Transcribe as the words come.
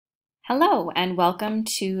Hello, and welcome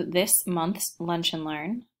to this month's Lunch and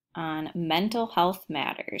Learn on mental health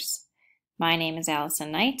matters. My name is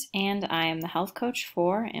Allison Knight, and I am the health coach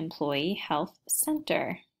for Employee Health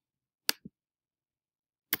Center.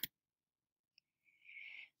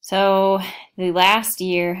 So, the last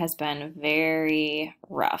year has been very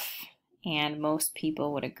rough, and most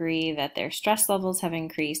people would agree that their stress levels have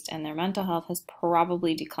increased and their mental health has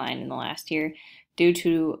probably declined in the last year due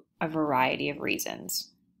to a variety of reasons.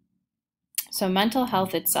 So mental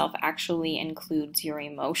health itself actually includes your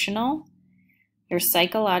emotional, your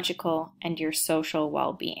psychological, and your social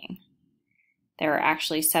well-being. There are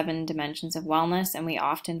actually 7 dimensions of wellness, and we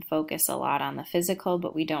often focus a lot on the physical,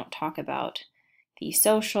 but we don't talk about the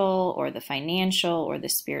social or the financial or the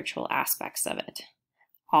spiritual aspects of it.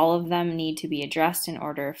 All of them need to be addressed in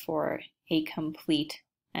order for a complete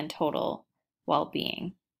and total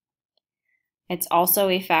well-being. It's also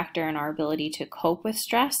a factor in our ability to cope with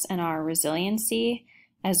stress and our resiliency,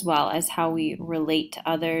 as well as how we relate to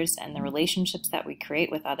others and the relationships that we create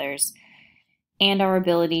with others, and our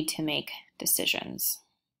ability to make decisions.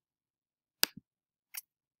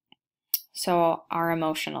 So, our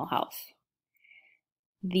emotional health.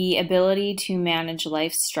 The ability to manage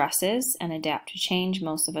life's stresses and adapt to change.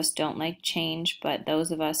 Most of us don't like change, but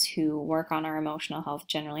those of us who work on our emotional health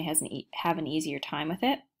generally have an easier time with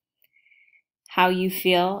it. How you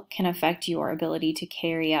feel can affect your ability to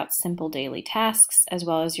carry out simple daily tasks, as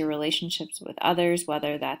well as your relationships with others,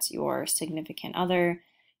 whether that's your significant other,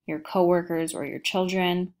 your coworkers, or your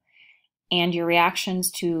children. And your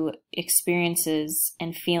reactions to experiences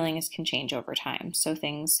and feelings can change over time. So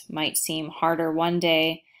things might seem harder one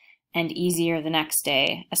day and easier the next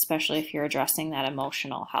day, especially if you're addressing that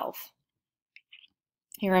emotional health.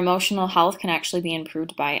 Your emotional health can actually be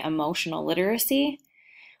improved by emotional literacy,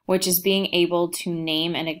 which is being able to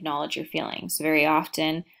name and acknowledge your feelings. Very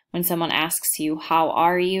often, when someone asks you, "How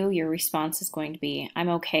are you?" your response is going to be, "I'm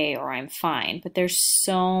okay," or "I'm fine." But there's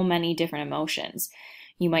so many different emotions.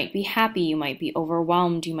 You might be happy, you might be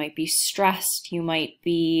overwhelmed, you might be stressed, you might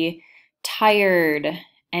be tired.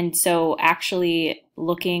 And so actually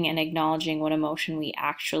looking and acknowledging what emotion we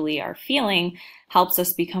actually are feeling helps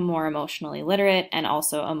us become more emotionally literate and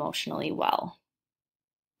also emotionally well.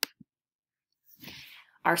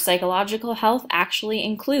 Our psychological health actually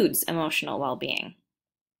includes emotional well-being,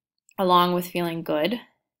 along with feeling good,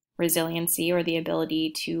 resiliency, or the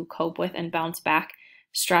ability to cope with and bounce back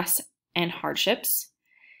stress and hardships,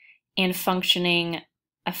 and functioning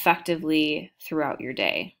effectively throughout your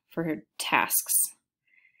day for tasks.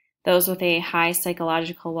 Those with a high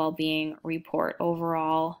psychological well-being report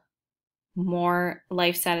overall more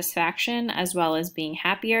life satisfaction, as well as being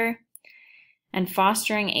happier, and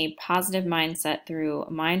fostering a positive mindset through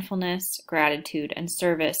mindfulness, gratitude, and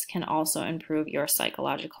service can also improve your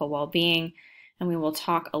psychological well-being. And we will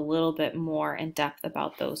talk a little bit more in depth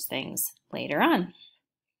about those things later on.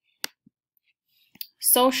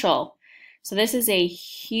 Social. So this is a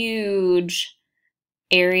huge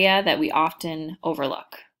area that we often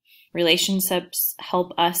overlook. Relationships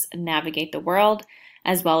help us navigate the world,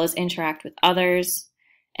 as well as interact with others,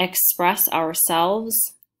 express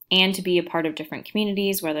ourselves, and to be a part of different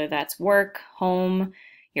communities, whether that's work, home,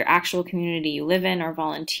 your actual community you live in or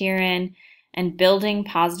volunteer in. And building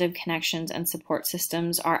positive connections and support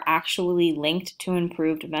systems are actually linked to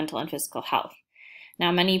improved mental and physical health.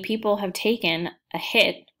 Now, many people have taken a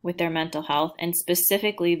hit with their mental health, and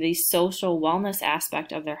specifically the social wellness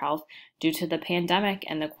aspect of their health, due to the pandemic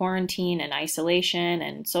and the quarantine and isolation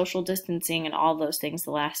and social distancing and all those things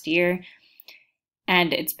the last year.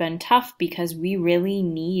 And it's been tough because we really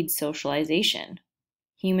need socialization.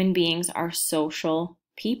 Human beings are social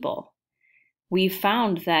people. We've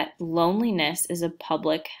found that loneliness is a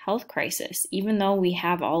public health crisis. Even though we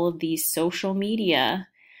have all of these social media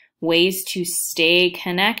ways to stay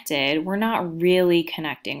connected, we're not really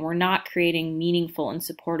connecting. We're not creating meaningful and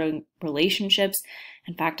supportive relationships.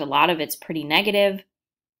 In fact, a lot of it's pretty negative.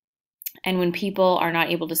 And when people are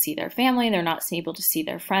not able to see their family, they're not able to see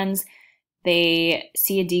their friends, they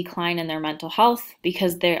see a decline in their mental health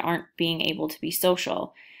because they aren't being able to be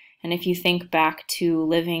social. And if you think back to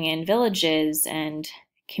living in villages and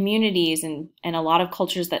communities and a lot of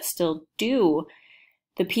cultures that still do,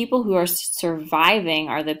 the people who are surviving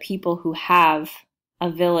are the people who have a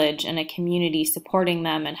village and a community supporting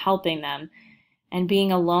them and helping them. And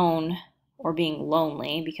being alone or being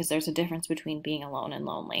lonely, because there's a difference between being alone and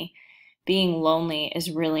lonely, being lonely is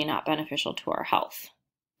really not beneficial to our health.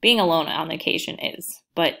 Being alone on occasion is,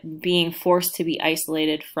 but being forced to be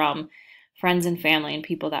isolated from friends and family and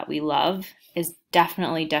people that we love is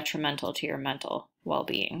definitely detrimental to your mental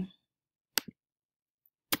well-being.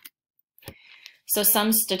 So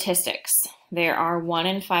some statistics. There are 1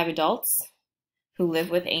 in 5 adults who live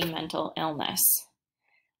with a mental illness.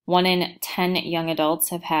 1 in 10 young adults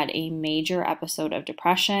have had a major episode of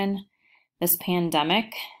depression. This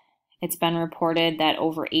pandemic, it's been reported that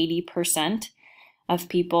over 80% of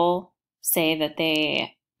people say that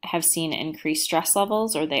they have seen increased stress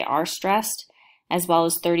levels or they are stressed, as well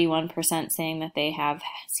as 31% saying that they have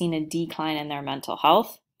seen a decline in their mental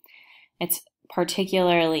health. It's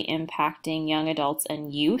particularly impacting young adults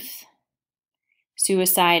and youth.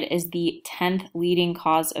 Suicide is the 10th leading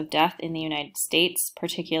cause of death in the United States,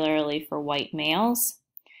 particularly for white males.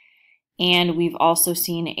 And we've also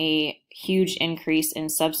seen a huge increase in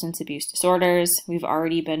substance abuse disorders. We've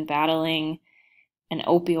already been battling an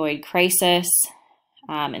opioid crisis.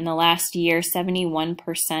 In the last year,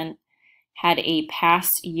 71% had a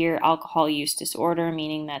past year alcohol use disorder,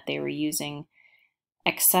 meaning that they were using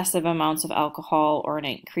excessive amounts of alcohol or an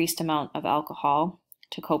increased amount of alcohol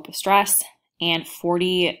to cope with stress. And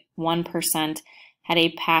 41% had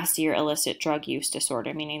a past year illicit drug use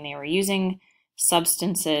disorder, meaning they were using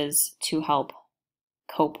substances to help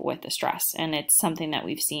cope with the stress. And it's something that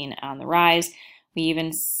we've seen on the rise. We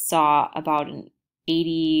even saw about an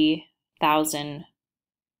 80,000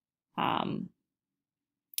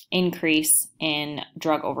 increase in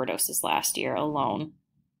drug overdoses last year alone.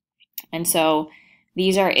 And so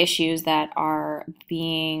these are issues that are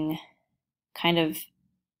being kind of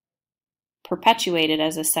perpetuated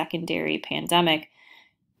as a secondary pandemic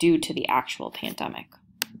due to the actual pandemic.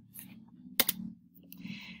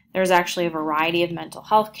 There's actually a variety of mental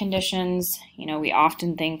health conditions. We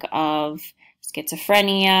often think of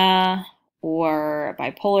schizophrenia or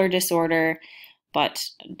bipolar disorder, but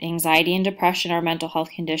anxiety and depression are mental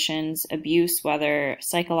health conditions. Abuse, whether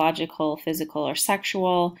psychological, physical, or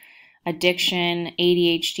sexual, addiction,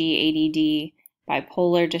 ADHD, ADD,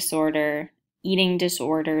 bipolar disorder, eating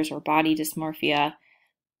disorders or body dysmorphia,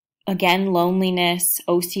 again, loneliness,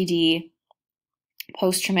 OCD,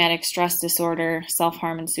 post-traumatic stress disorder,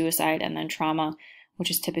 self-harm and suicide, and then trauma, which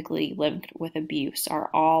is typically linked with abuse, are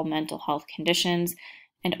all mental health conditions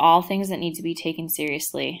and all things that need to be taken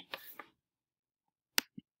seriously.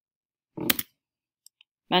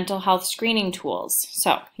 Mental health screening tools.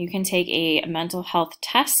 So you can take a mental health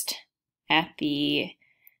test at the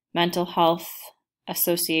Mental Health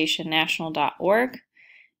Association National.org.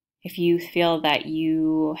 If you feel that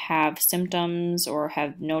you have symptoms or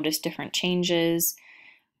have noticed different changes,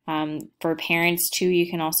 for parents too, you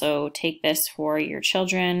can also take this for your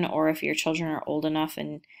children, or if your children are old enough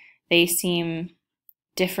and they seem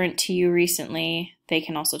different to you recently, they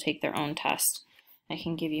can also take their own test. I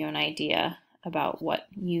can give you an idea about what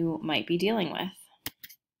you might be dealing with.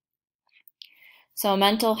 So,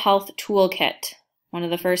 mental health toolkit. One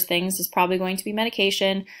of the first things is probably going to be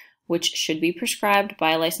medication, which should be prescribed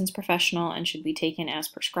by a licensed professional and should be taken as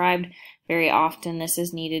prescribed. Very often this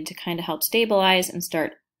is needed to kind of help stabilize and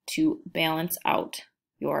start to balance out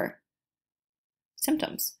your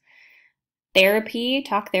symptoms. Therapy,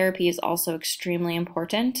 talk therapy, is also extremely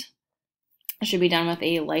important. It should be done with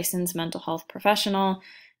a licensed mental health professional.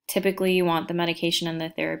 Typically, you want the medication and the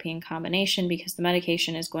therapy in combination because the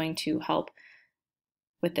medication is going to help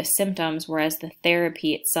with the symptoms, whereas the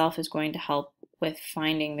therapy itself is going to help with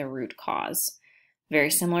finding the root cause.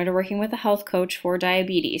 Very similar to working with a health coach for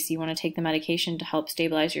diabetes. You want to take the medication to help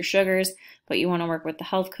stabilize your sugars, but you want to work with the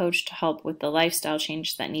health coach to help with the lifestyle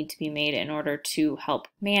changes that need to be made in order to help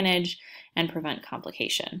manage and prevent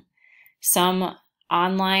complication. Some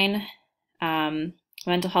online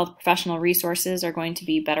mental health professional resources are going to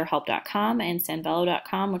be BetterHelp.com and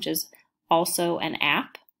Sanvello.com, which is also an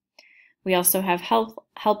app. We also have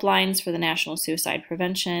helplines for the National Suicide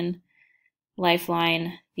Prevention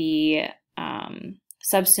Lifeline, the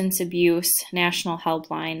Substance Abuse National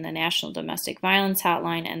Helpline, the National Domestic Violence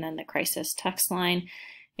Hotline, and then the Crisis Text Line.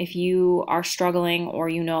 If you are struggling or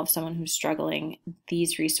you know of someone who's struggling,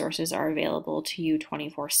 these resources are available to you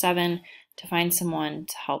 24/7 to find someone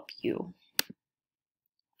to help you.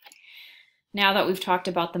 Now that we've talked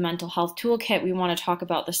about the mental health toolkit, we want to talk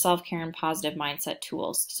about the self-care and positive mindset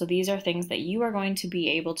tools. So these are things that you are going to be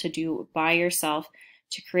able to do by yourself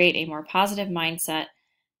to create a more positive mindset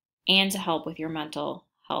and to help with your mental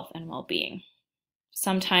health and well-being.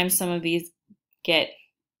 Sometimes some of these get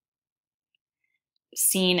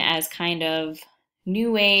seen as kind of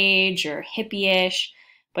new age or hippie-ish,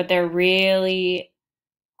 but they're really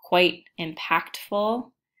quite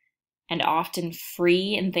impactful and often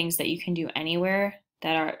free and things that you can do anywhere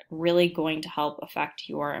that are really going to help affect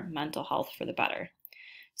your mental health for the better.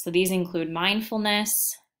 So these include mindfulness,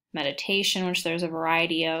 meditation, which there's a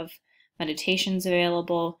variety of meditations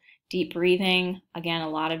available, Deep breathing, again, a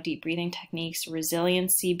lot of deep breathing techniques,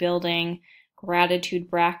 resiliency building, gratitude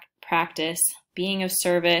practice, being of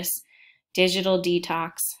service, digital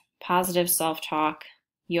detox, positive self-talk,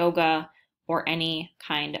 yoga, or any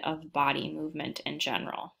kind of body movement in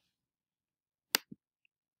general.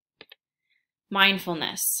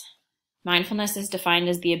 Mindfulness. Mindfulness is defined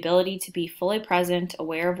as the ability to be fully present,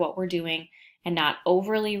 aware of what we're doing, and not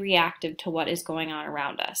overly reactive to what is going on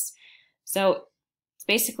around us. So it's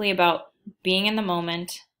basically about being in the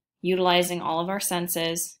moment, utilizing all of our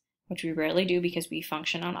senses, which we rarely do because we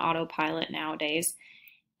function on autopilot nowadays,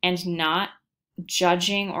 and not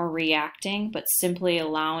judging or reacting, but simply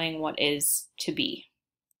allowing what is to be.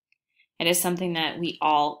 It is something that we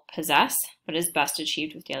all possess, but is best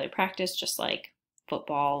achieved with daily practice, just like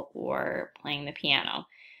football or playing the piano.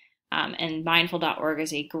 And mindful.org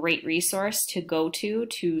is a great resource to go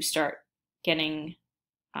to start getting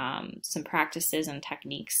some practices and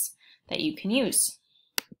techniques that you can use.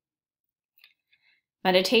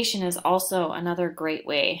 Meditation is also another great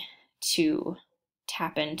way to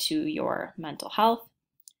tap into your mental health.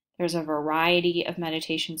 There's a variety of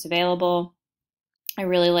meditations available. I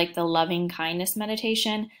really like the loving kindness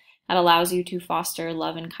meditation. That allows you to foster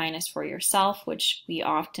love and kindness for yourself, which we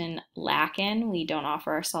often lack in. We don't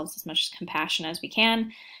offer ourselves as much compassion as we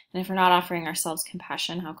can. And if we're not offering ourselves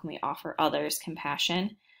compassion, how can we offer others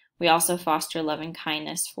compassion? We also foster love and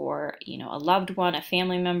kindness for, a loved one, a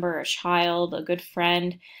family member, a child, a good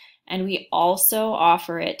friend. And we also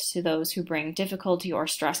offer it to those who bring difficulty or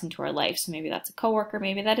stress into our life. So maybe that's a coworker,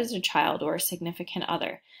 maybe that is a child or a significant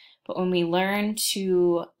other. But when we learn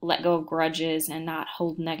to let go of grudges and not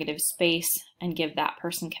hold negative space and give that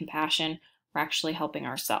person compassion, we're actually helping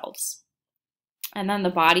ourselves. And then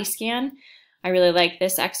the body scan. I really like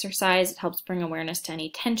this exercise. It helps bring awareness to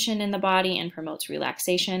any tension in the body and promotes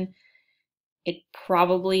relaxation. It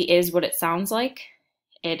probably is what it sounds like.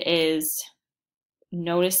 It is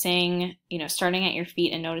noticing, starting at your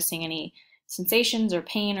feet and noticing any sensations or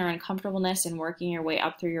pain or uncomfortableness and working your way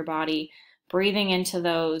up through your body, breathing into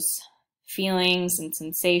those feelings and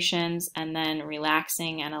sensations, and then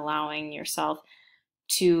relaxing and allowing yourself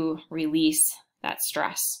to release that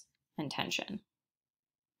stress and tension.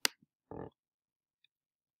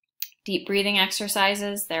 Deep breathing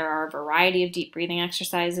exercises. There are a variety of deep breathing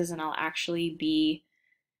exercises, and I'll actually be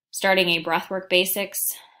starting a breathwork basics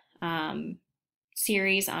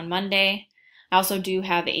series on Monday. I also do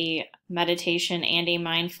have a meditation and a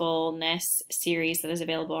mindfulness series that is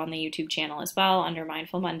available on the YouTube channel as well under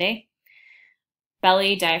Mindful Monday.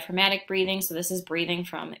 Belly diaphragmatic breathing. So this is breathing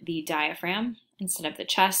from the diaphragm instead of the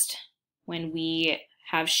chest. When we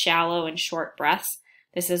have shallow and short breaths,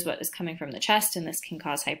 this is what is coming from the chest, and this can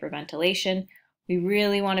cause hyperventilation. We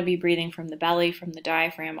really want to be breathing from the belly, from the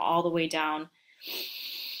diaphragm, all the way down,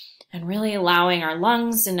 and really allowing our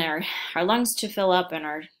lungs and our lungs to fill up and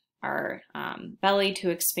our belly to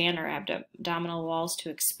expand, our abdominal walls to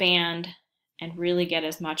expand, and really get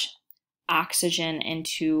as much oxygen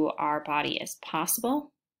into our body as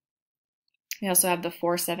possible. We also have the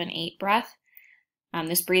 4-7-8 breath.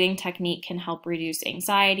 This breathing technique can help reduce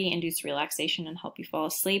anxiety, induce relaxation, and help you fall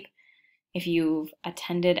asleep. If you've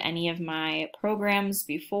attended any of my programs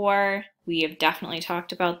before, we have definitely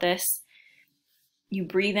talked about this. You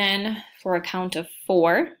breathe in for a count of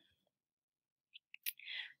 4.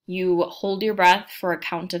 You hold your breath for a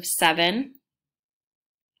count of 7.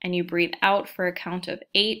 And you breathe out for a count of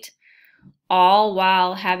 8, all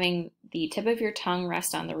while having the tip of your tongue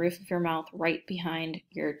rest on the roof of your mouth right behind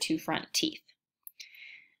your 2 front teeth.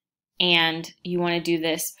 And you want to do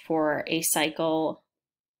this for a cycle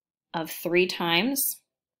of 3 times.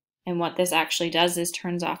 And what this actually does is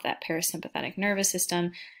turns off that parasympathetic nervous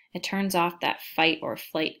system. It turns off that fight or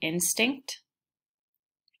flight instinct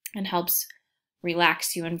and helps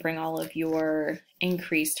relax you and bring all of your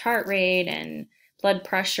increased heart rate and blood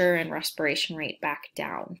pressure and respiration rate back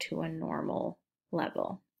down to a normal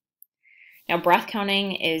level. Now, breath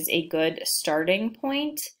counting is a good starting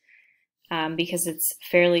point because it's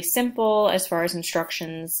fairly simple as far as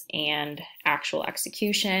instructions and actual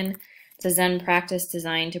execution. It's a Zen practice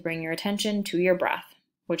designed to bring your attention to your breath,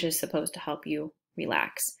 which is supposed to help you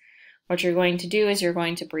relax. What you're going to do is you're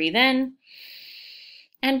going to breathe in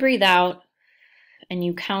and breathe out, and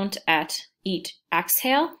you count at each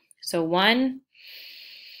exhale. So 1,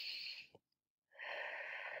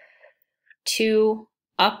 2,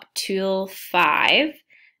 up till 5,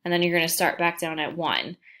 and then you're going to start back down at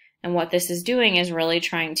 1. And what this is doing is really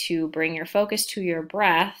trying to bring your focus to your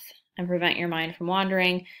breath and prevent your mind from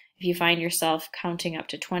wandering. If you find yourself counting up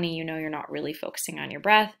to 20, you know you're not really focusing on your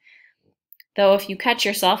breath. Though if you catch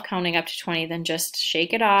yourself counting up to 20, then just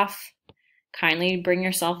shake it off, kindly bring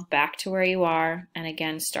yourself back to where you are, and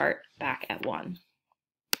again, start back at 1.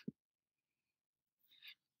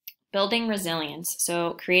 Building resilience.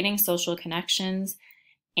 So creating social connections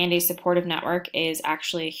and a supportive network is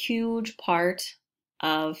actually a huge part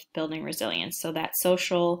of building resilience. So that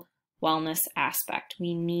social wellness aspect,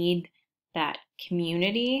 we need that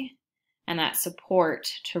community and that support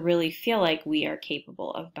to really feel like we are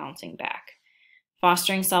capable of bouncing back.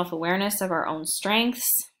 Fostering self-awareness of our own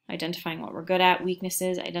strengths, identifying what we're good at,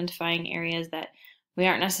 weaknesses, identifying areas that we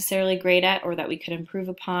aren't necessarily great at or that we could improve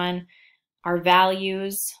upon, our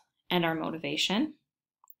values and our motivation.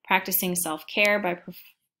 Practicing self-care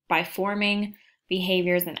by forming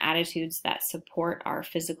behaviors and attitudes that support our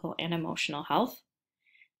physical and emotional health.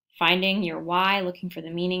 Finding your why, looking for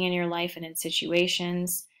the meaning in your life and in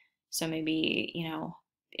situations. So maybe,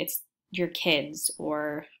 it's your kids,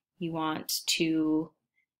 or you want to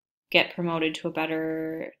get promoted to a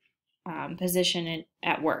better position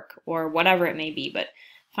at work, or whatever it may be. But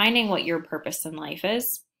finding what your purpose in life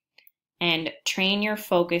is, and train your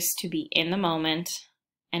focus to be in the moment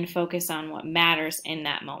and focus on what matters in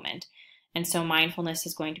that moment. And so mindfulness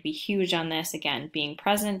is going to be huge on this. Again, being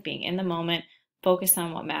present, being in the moment, focus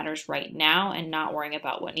on what matters right now and not worrying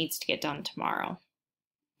about what needs to get done tomorrow.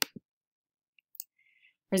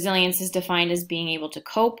 Resilience is defined as being able to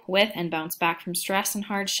cope with and bounce back from stress and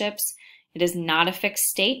hardships. It is not a fixed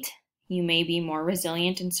state. You may be more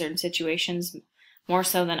resilient in certain situations, more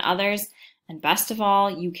so than others. And best of all,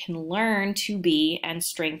 you can learn to be and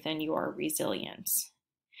strengthen your resilience.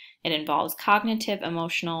 It involves cognitive,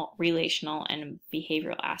 emotional, relational, and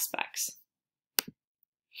behavioral aspects.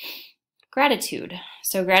 Gratitude.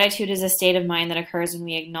 So gratitude is a state of mind that occurs when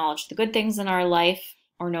we acknowledge the good things in our life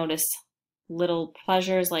or notice little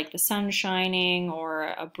pleasures like the sun shining or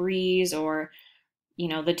a breeze or,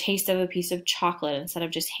 the taste of a piece of chocolate instead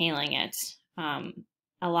of just hailing it.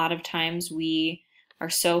 A lot of times we are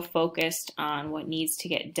so focused on what needs to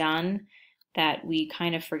get done that we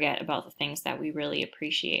kind of forget about the things that we really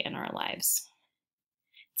appreciate in our lives.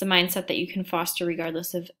 It's a mindset that you can foster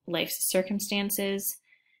regardless of life's circumstances,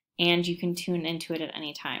 and you can tune into it at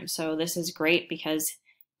any time. So this is great because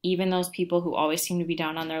even those people who always seem to be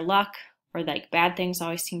down on their luck, or like bad things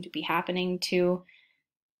always seem to be happening to,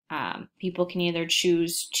 people can either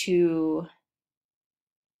choose to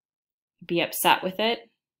be upset with it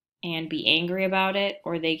and be angry about it,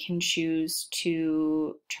 or they can choose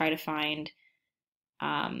to try to find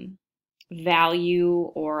value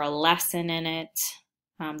or a lesson in it.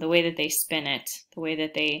 The way that they spin it, the way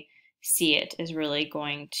that they see it is really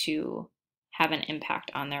going to have an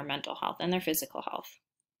impact on their mental health and their physical health.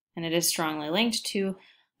 And it is strongly linked to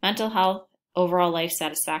mental health, overall life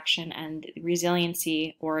satisfaction, and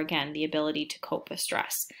resiliency, or again, the ability to cope with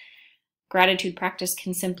stress. Gratitude practice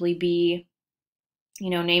can simply be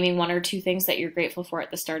naming 1 or 2 things that you're grateful for at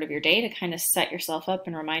the start of your day to kind of set yourself up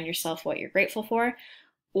and remind yourself what you're grateful for,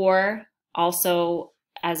 or also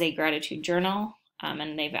as a gratitude journal.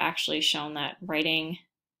 And they've actually shown that writing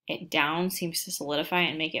it down seems to solidify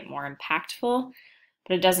and make it more impactful,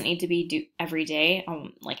 but it doesn't need to be every day,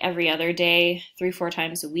 like every other day, 3-4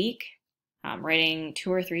 times a week. Writing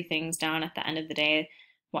 2 or 3 things down at the end of the day,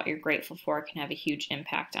 what you're grateful for, can have a huge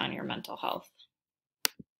impact on your mental health.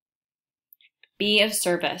 Be of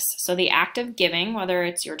service. So the act of giving, whether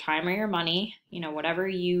it's your time or your money, whatever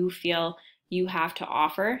you feel you have to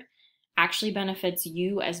offer, actually benefits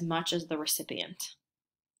you as much as the recipient.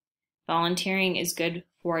 Volunteering is good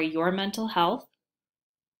for your mental health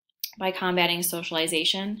by combating social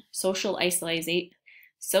isolation,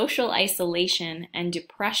 and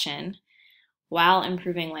depression, while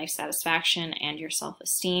improving life satisfaction and your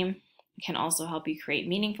self-esteem. It can also help you create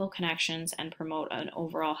meaningful connections and promote an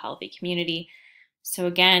overall healthy community. So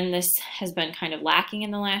again, this has been kind of lacking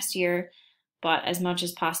in the last year, but as much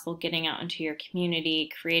as possible, getting out into your community,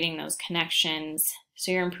 creating those connections,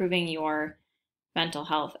 so you're improving your mental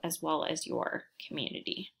health as well as your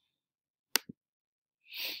community.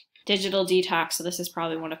 Digital detox. So this is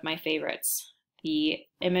probably one of my favorites. The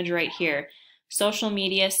image right here. Social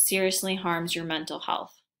media seriously harms your mental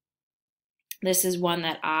health. This is one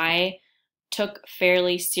that I took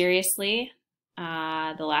fairly seriously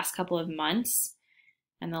the last couple of months.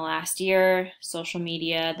 And the last year, social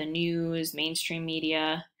media, the news, mainstream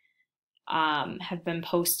media have been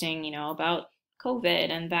posting, about COVID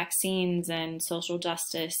and vaccines and social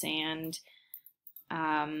justice and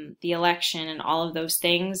the election and all of those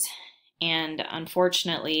things. And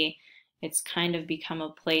unfortunately, it's kind of become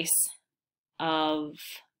a place of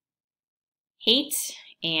hate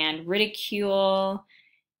and ridicule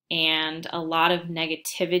and a lot of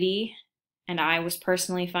negativity. And I was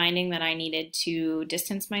personally finding that I needed to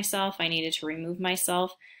distance myself. I needed to remove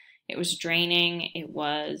myself. It was draining. It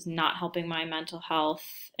was not helping my mental health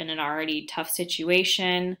in an already tough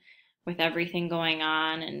situation with everything going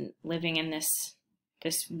on and living in this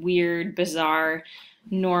weird, bizarre,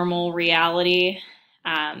 normal reality.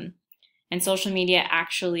 And social media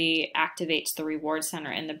actually activates the reward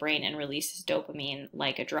center in the brain and releases dopamine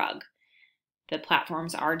like a drug. The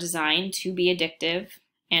platforms are designed to be addictive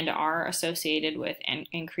and are associated with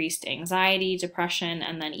increased anxiety, depression,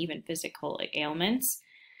 and then even physical ailments.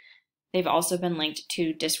 They've also been linked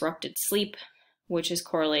to disrupted sleep, which is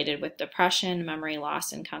correlated with depression, memory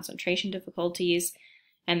loss, and concentration difficulties.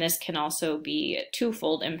 And this can also be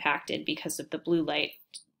twofold impacted because of the blue light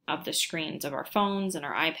of the screens of our phones and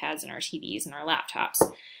our iPads and our TVs and our laptops.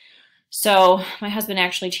 So my husband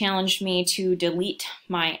actually challenged me to delete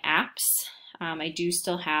my apps. I do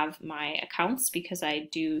still have my accounts because I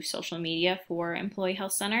do social media for Employee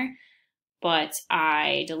Health Center, but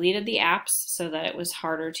I deleted the apps so that it was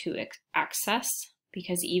harder to access,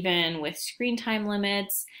 because even with screen time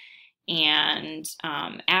limits and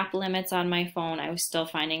app limits on my phone, I was still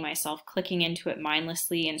finding myself clicking into it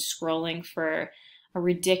mindlessly and scrolling for a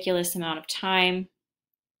ridiculous amount of time.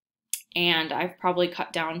 And I've probably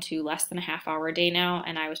cut down to less than a half hour a day now,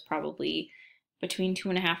 and I was probably between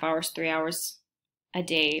 2.5 hours, 3 hours a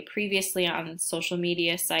day previously on social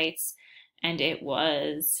media sites, and it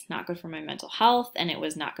was not good for my mental health, and it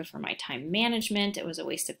was not good for my time management. It was a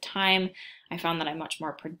waste of time. I found that I'm much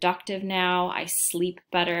more productive now. I sleep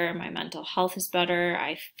better. My mental health is better.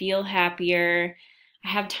 I feel happier. I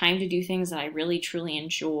have time to do things that I really truly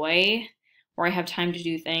enjoy, or I have time to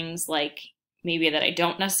do things like maybe that I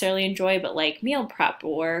don't necessarily enjoy, but like meal prep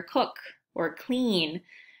or cook or clean,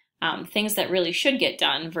 things that really should get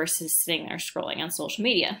done versus sitting there scrolling on social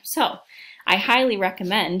media. So I highly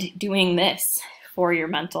recommend doing this for your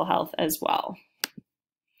mental health as well.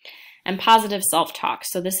 And positive self-talk.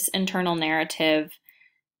 So this internal narrative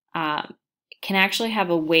can actually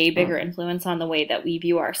have a way bigger influence on the way that we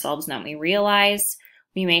view ourselves than we realize.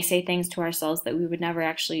 We may say things to ourselves that we would never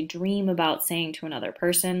actually dream about saying to another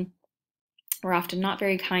person. We're often not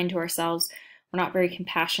very kind to ourselves. We're not very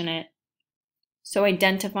compassionate. So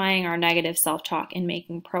identifying our negative self-talk and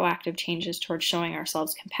making proactive changes towards showing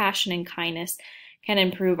ourselves compassion and kindness can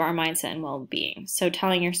improve our mindset and well-being. So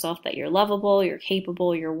telling yourself that you're lovable, you're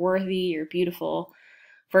capable, you're worthy, you're beautiful,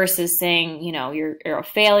 versus saying, you know, you're a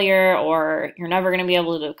failure, or you're never going to be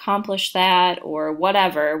able to accomplish that, or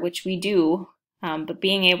whatever, which we do, but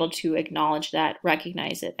being able to acknowledge that,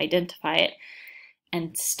 recognize it, identify it,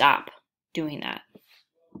 and stop doing that.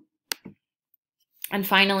 And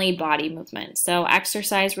finally, body movement. So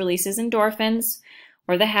exercise releases endorphins,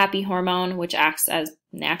 or the happy hormone, which acts as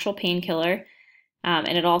natural painkiller, and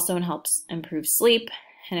it also helps improve sleep.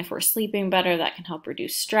 And if we're sleeping better, that can help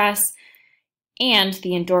reduce stress. And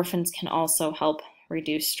the endorphins can also help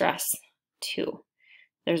reduce stress too.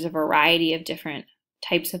 There's a variety of different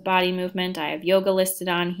types of body movement. I have yoga listed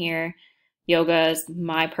on here. Yoga is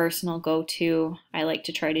my personal go-to. I like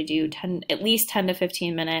to try to do at least 10 to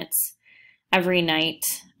 15 minutes every night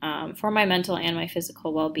for my mental and my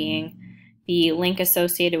physical well-being. The link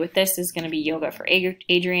associated with this is going to be Yoga for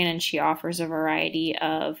Adrienne, and she offers a variety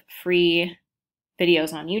of free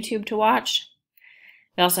videos on YouTube to watch.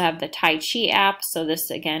 We also have the Tai Chi app. So this,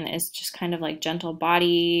 again, is just kind of like gentle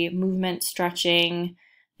body movement, stretching,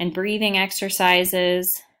 and breathing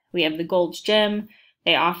exercises. We have the Gold's Gym.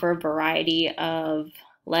 They offer a variety of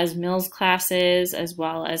Les Mills classes as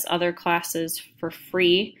well as other classes for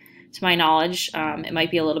free. To my knowledge, it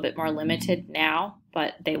might be a little bit more limited now,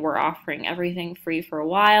 but they were offering everything free for a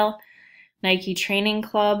while. Nike Training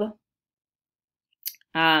Club.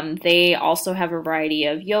 They also have a variety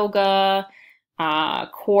of yoga,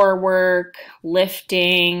 core work,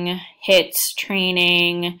 lifting, HIIT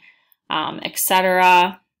training,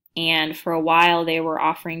 etc. And for a while, they were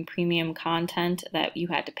offering premium content that you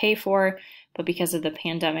had to pay for. But because of the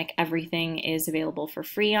pandemic, everything is available for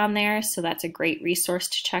free on there. So that's a great resource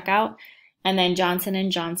to check out. And then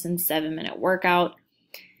Johnson & Johnson's 7-minute workout.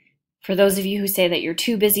 For those of you who say that you're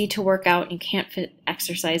too busy to work out and you can't fit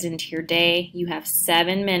exercise into your day, you have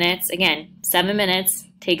 7 minutes. Again, 7 minutes.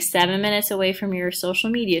 Take 7 minutes away from your social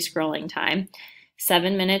media scrolling time.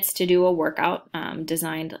 7 minutes to do a workout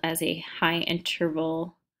designed as a high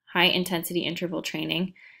intensity interval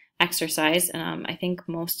training exercise. I think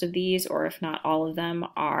most of these, or if not all of them,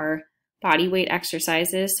 are body weight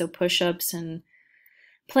exercises. So push-ups and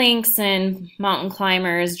planks and mountain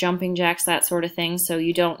climbers, jumping jacks, that sort of thing. So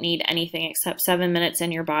you don't need anything except 7 minutes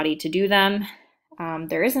in your body to do them.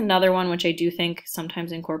 There is another one which I do think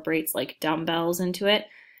sometimes incorporates like dumbbells into it,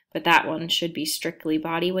 but that one should be strictly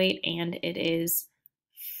body weight and it is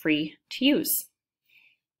free to use.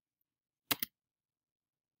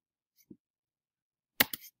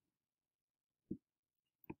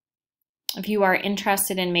 If you are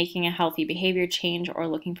interested in making a healthy behavior change or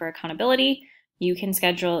looking for accountability, you can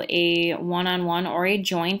schedule a one-on-one or a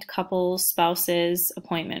joint couples, spouses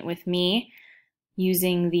appointment with me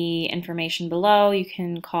using the information below. You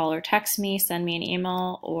can call or text me, send me an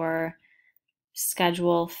email, or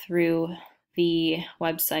schedule through the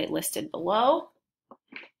website listed below.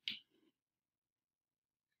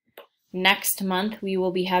 Next month, we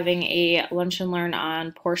will be having a lunch and learn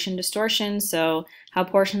on portion distortion. So how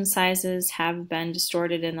portion sizes have been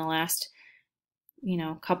distorted in the last,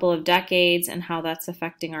 couple of decades and how that's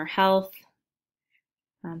affecting our health.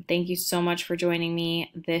 Thank you so much for joining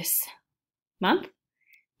me this month,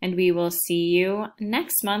 and we will see you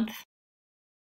next month.